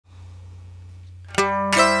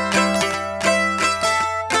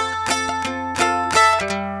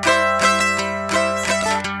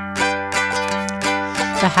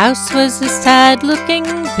house was a sad-looking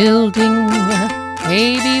building,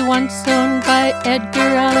 maybe once owned by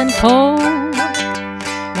Edgar Allan Poe,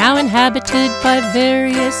 now inhabited by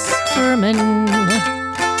various vermin,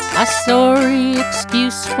 a sorry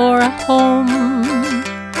excuse for a home.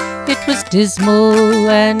 It was dismal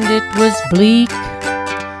and it was bleak,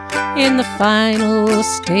 in the final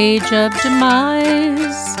stage of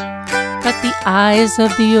demise, but the eyes of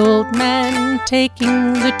the old man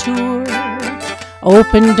taking the tour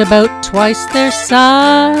opened about twice their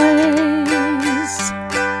size.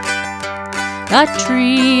 The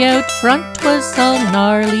tree out front was all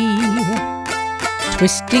gnarly,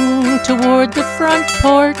 twisting toward the front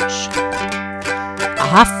porch. A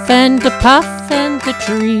huff and a puff and the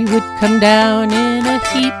tree would come down in a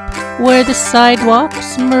heap where the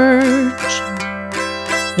sidewalks merge.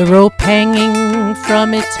 The rope hanging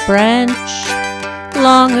from its branch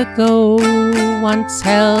long ago once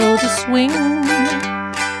held a swing,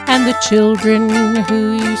 and the children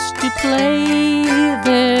who used to play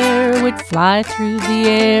there would fly through the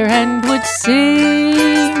air and would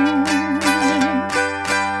sing.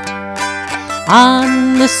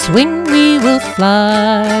 On the swing we will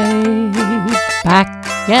fly, back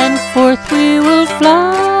and forth we will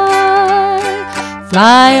fly,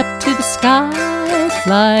 fly up to the sky,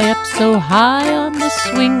 fly up so high. On the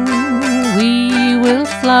swing we will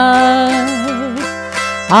fly,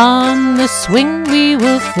 on the swing we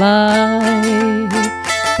will fly,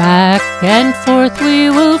 back and forth we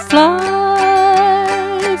will fly,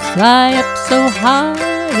 fly up so high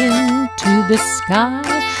into the sky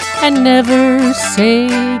and never say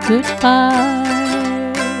goodbye.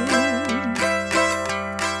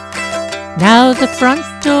 Now the front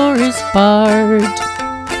door is barred,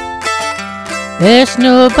 there's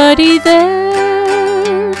nobody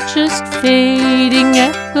there, just fading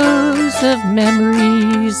echoes of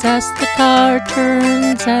memories as the car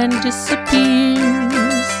turns and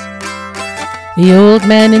disappears. The old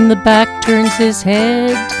man in the back turns his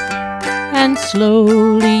head and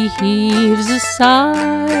slowly heaves a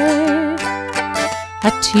sigh.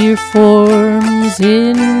 A tear forms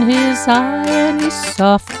in his eye and he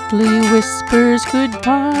softly whispers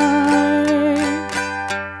goodbye.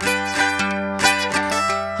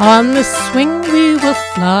 On the swing we will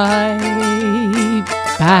fly,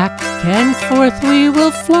 back and forth we will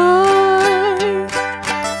fly,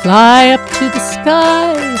 fly up to the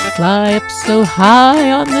sky, fly up so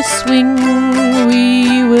high. On the swing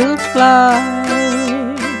we will fly,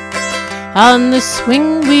 on the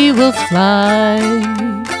swing we will fly,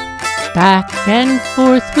 back and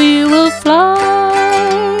forth we will fly,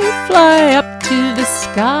 fly up to the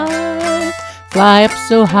sky, fly up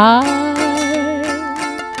so high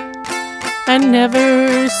and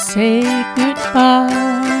never say goodbye,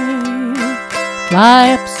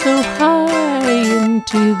 fly up so high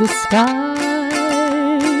into the sky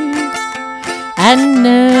and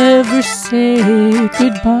never say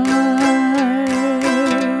goodbye.